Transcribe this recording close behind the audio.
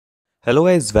Hello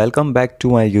guys, welcome back to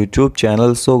my YouTube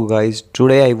channel. So guys,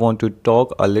 today I want to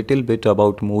talk a little bit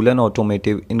about Mullen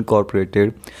Automotive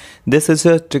Incorporated. This is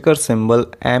a ticker symbol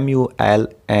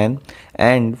MULN,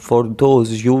 and for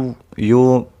those you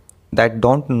that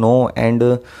don't know,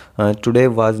 today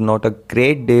was not a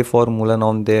great day for Mullen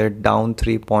on their down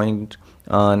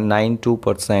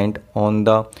 3.92% on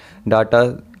the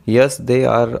data. Yes, they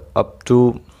are up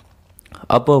a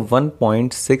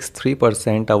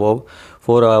 1.63% above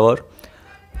 4 hour.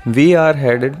 We are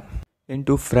headed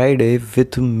into Friday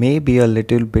with maybe a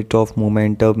little bit of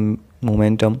momentum.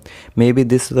 Maybe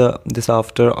this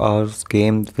after hours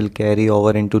game will carry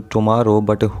over into tomorrow,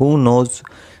 but who knows.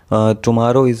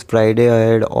 Tomorrow is Friday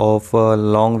ahead of a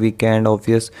long weekend.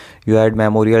 Obvious, you had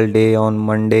Memorial Day on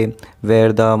Monday,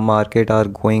 where the market are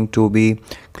going to be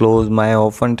closed. My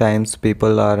oftentimes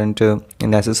people aren't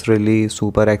necessarily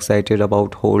super excited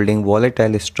about holding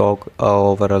volatile stock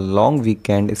over a long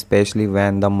weekend, especially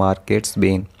when the market's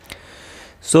been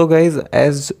so guys,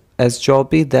 as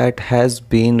choppy that has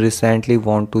been recently,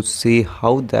 want to see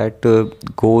how that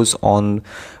goes on.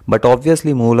 But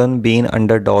obviously, Mullen being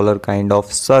under dollar kind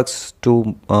of sucks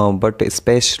too. But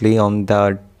especially on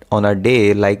a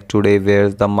day like today, where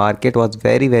the market was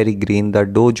very green, the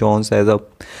Dow Jones has a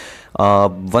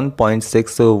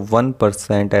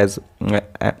 1.61%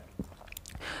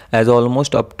 as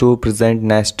almost up to present.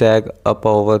 Nasdaq up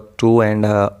over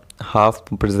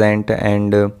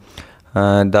 2.5%,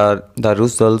 the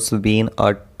results been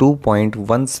at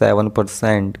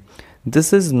 2.17%.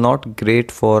 This is not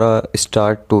great for a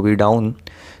start to be down.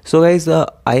 So guys,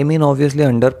 I mean obviously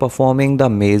underperforming the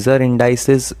major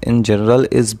indices in general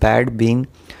is bad. Being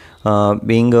in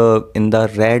the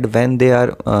red when they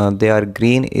are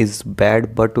green is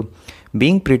bad, but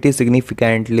being pretty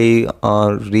significantly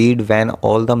red when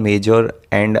all the major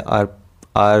and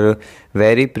are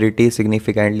very pretty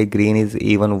significantly green is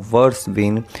even worse.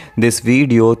 In this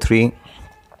video 3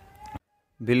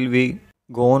 will be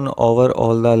gone over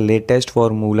all the latest for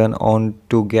Mullen on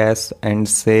to guess and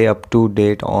say up to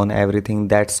date on everything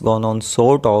that's gone on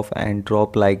sort of and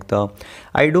drop like the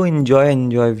I do enjoy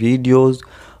videos.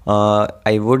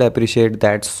 I would appreciate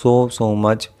that so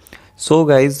much. So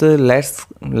guys,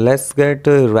 let's get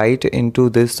right into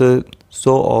this.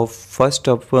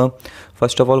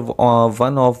 First of all,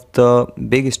 one of the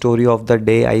big story of the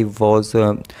day I was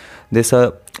this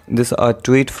this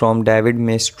tweet from David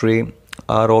Mistry.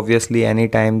 Or obviously,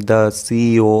 anytime the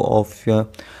CEO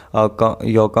of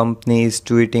your company is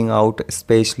tweeting out,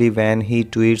 especially when he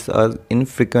tweets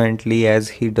infrequently as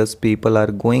he does, people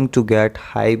are going to get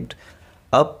hyped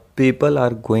up. People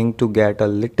are going to get a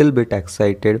little bit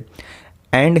excited,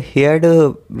 and he had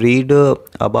read out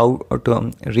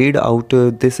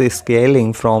this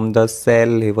scaling from the cell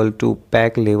level to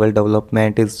pack level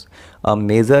development is a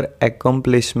major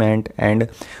accomplishment, and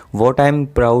what I'm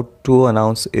proud to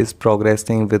announce is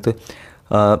progressing with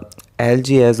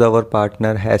LG as our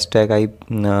partner. Hashtag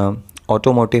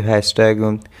automotive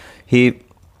hashtag he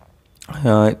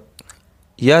uh,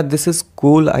 yeah, this is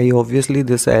cool. I obviously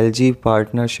this LG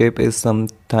partnership is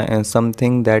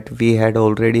something that we had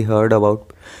already heard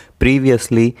about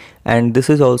previously, and this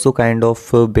is also kind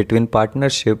of between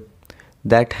partnership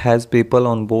that has people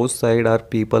on both sides. Are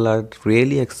people are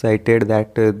really excited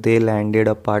that they landed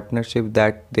a partnership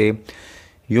that they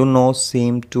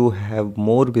seem to have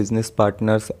more business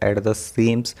partners at the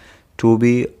seems to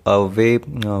be a way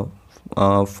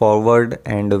forward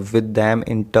and with them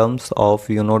in terms of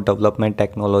development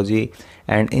technology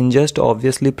and in just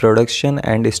obviously production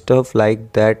and stuff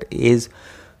like that is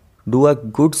do a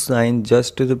good sign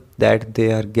just that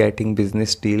they are getting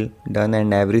business deal done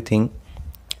and everything.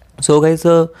 So guys,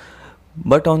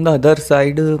 but on the other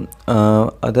side,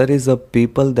 other is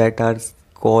people that are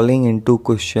calling into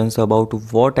questions about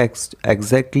what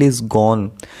exactly is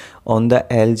gone on the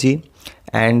LG,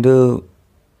 and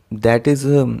that is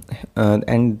and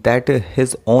that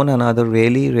his own another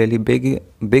really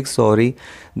big sorry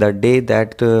the day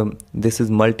that this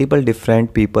is multiple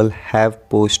different people have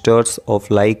posters of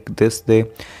like this. They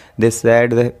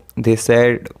said,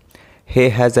 hey,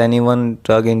 has anyone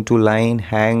dug into line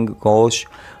hang gosh,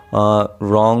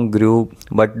 wrong group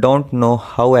but don't know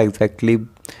how exactly.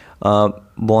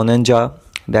 Bonanja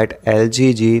that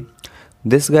LGG.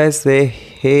 This guy say,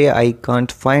 hey, I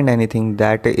can't find anything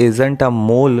that isn't a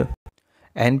mole.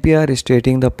 NPR is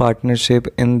stating the partnership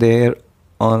in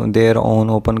on their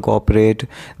own open corporate.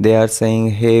 They are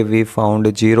saying, hey, we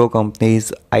found 0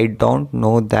 companies. I don't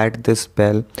know that they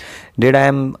spell. Did I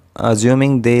am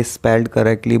assuming they spelled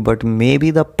correctly, but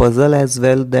maybe the puzzle as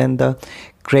well. Then the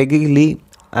craggily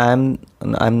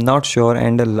I'm not sure,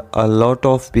 and a lot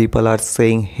of people are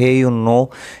saying, hey,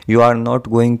 you are not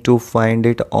going to find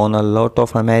it on a lot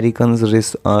of Americans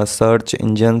search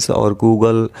engines or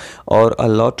Google or a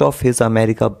lot of his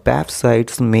America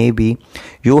websites. Maybe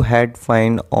you had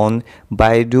find on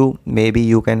Baidu, maybe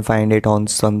you can find it on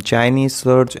some Chinese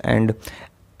search and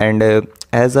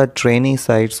as a training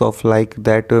sites of like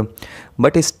that,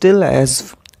 but still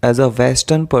as a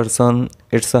Western person,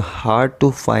 it's hard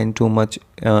to find too much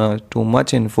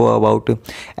info about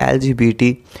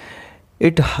LGBT.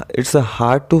 It's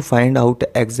hard to find out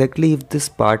exactly if this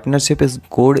partnership is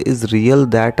good, is real,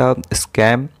 that a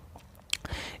scam.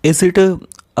 Is it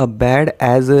a bad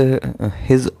as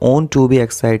his own to be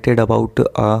excited about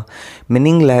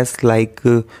meaningless, like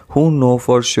who know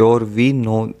for sure? We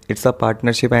know it's a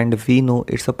partnership and we know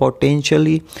it's a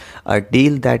potentially a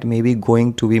deal that may be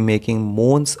going to be making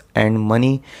moons and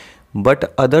money,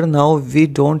 but other now we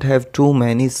don't have too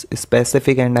many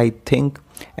specific, and I think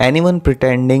anyone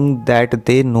pretending that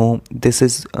they know this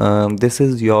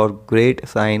is your great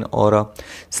sign or a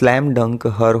slam dunk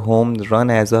her home run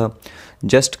as a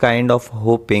just kind of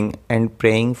hoping and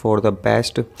praying for the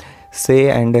best, say,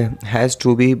 and has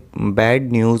to be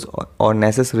bad news or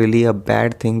necessarily a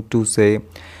bad thing to say.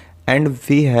 And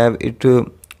we have it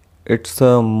it's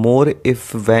more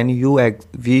if when you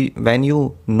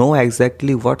know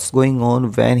exactly what's going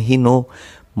on, when he know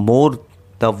more,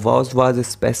 the was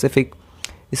specific,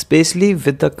 especially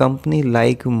with a company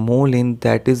like Mullen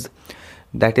that is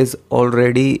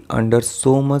already under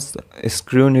so much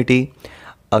scrutiny,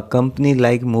 a company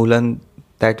like Mullen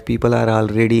that people are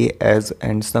already as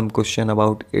and some question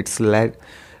about its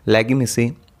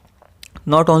legitimacy,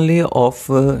 not only of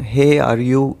hey, are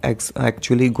you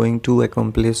actually going to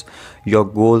accomplish your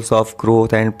goals of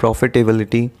growth and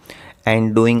profitability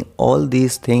and doing all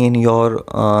these things in your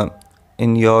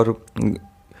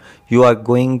you are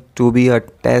going to be a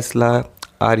Tesla,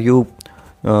 are you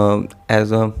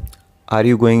as a are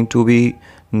you going to be,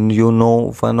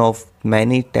 one of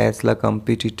many Tesla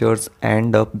competitors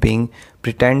end up being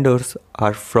pretenders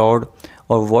or fraud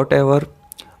or whatever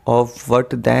of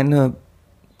what, then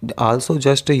also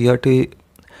just yet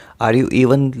are you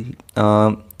even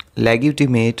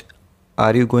legitimate,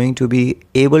 are you going to be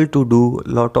able to do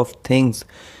lot of things?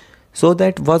 So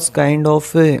that was kind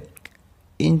of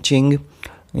inching,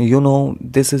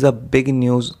 this is a big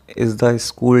news, is the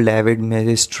school David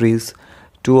ministries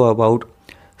too about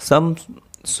some,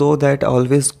 so that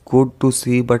always good to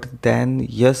see. But then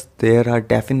yes, there are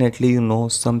definitely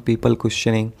some people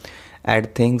questioning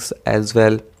at things as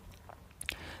well.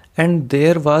 And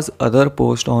there was other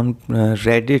post on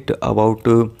Reddit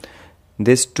about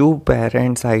these two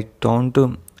parents. I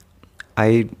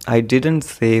didn't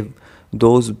save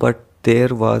those, but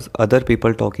there was other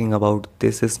people talking about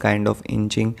this is kind of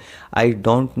inching. I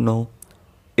don't know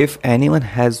if anyone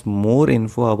has more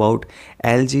info about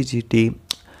LGBT,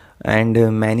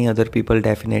 and many other people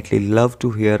definitely love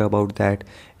to hear about that.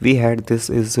 We had this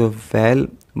is well,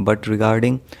 but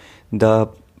regarding the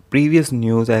previous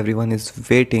news, everyone is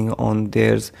waiting on.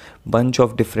 There's bunch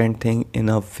of different thing in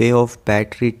a way of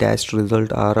battery test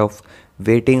result are of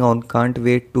waiting on, can't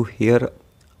wait to hear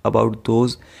about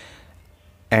those.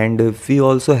 And we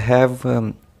also have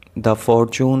the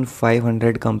Fortune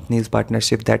 500 companies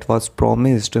partnership that was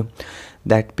promised,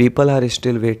 that people are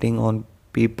still waiting on.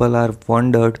 People are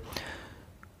wondered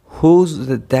who's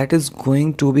that is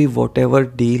going to be, whatever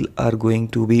deal are going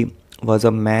to be was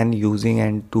a man using,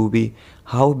 and to be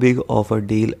how big of a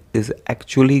deal is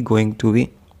actually going to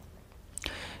be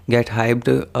get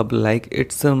hyped up, like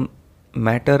it's a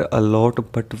matter a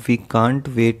lot. But we can't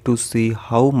wait to see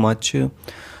how much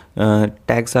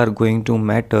tags are going to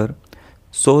matter.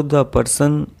 So the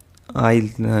person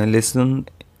I listen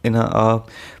in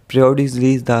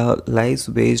periodically the lives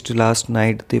based last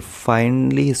night, they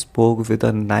finally spoke with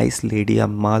a nice lady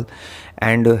Amal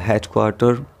and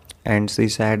headquarter, and she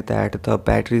said that the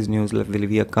batteries news will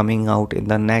be coming out in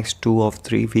the next 2 or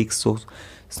 3 weeks, so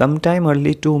sometime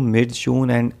early to mid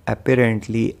June. And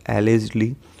apparently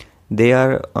allegedly they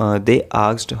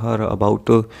asked her about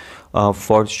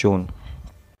fortune.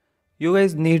 You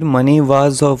guys need money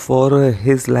was for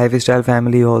his lifestyle,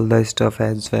 family, all the stuff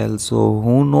as well. So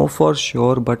who know for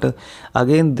sure? But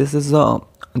again, this is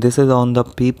on the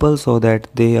people, so that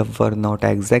they were not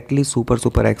exactly super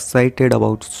excited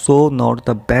about. So not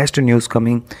the best news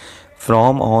coming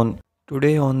from on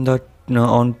today on the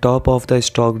on top of the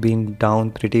stock being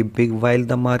down pretty big while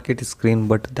the market screen.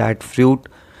 But that fruit,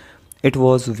 it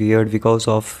was weird because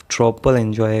of triple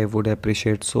enjoy. I would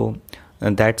appreciate so,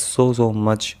 and that's so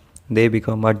much they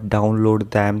become a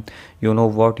download them. You know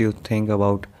what you think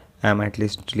about I'm at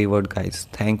least delivered, guys.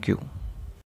 Thank you.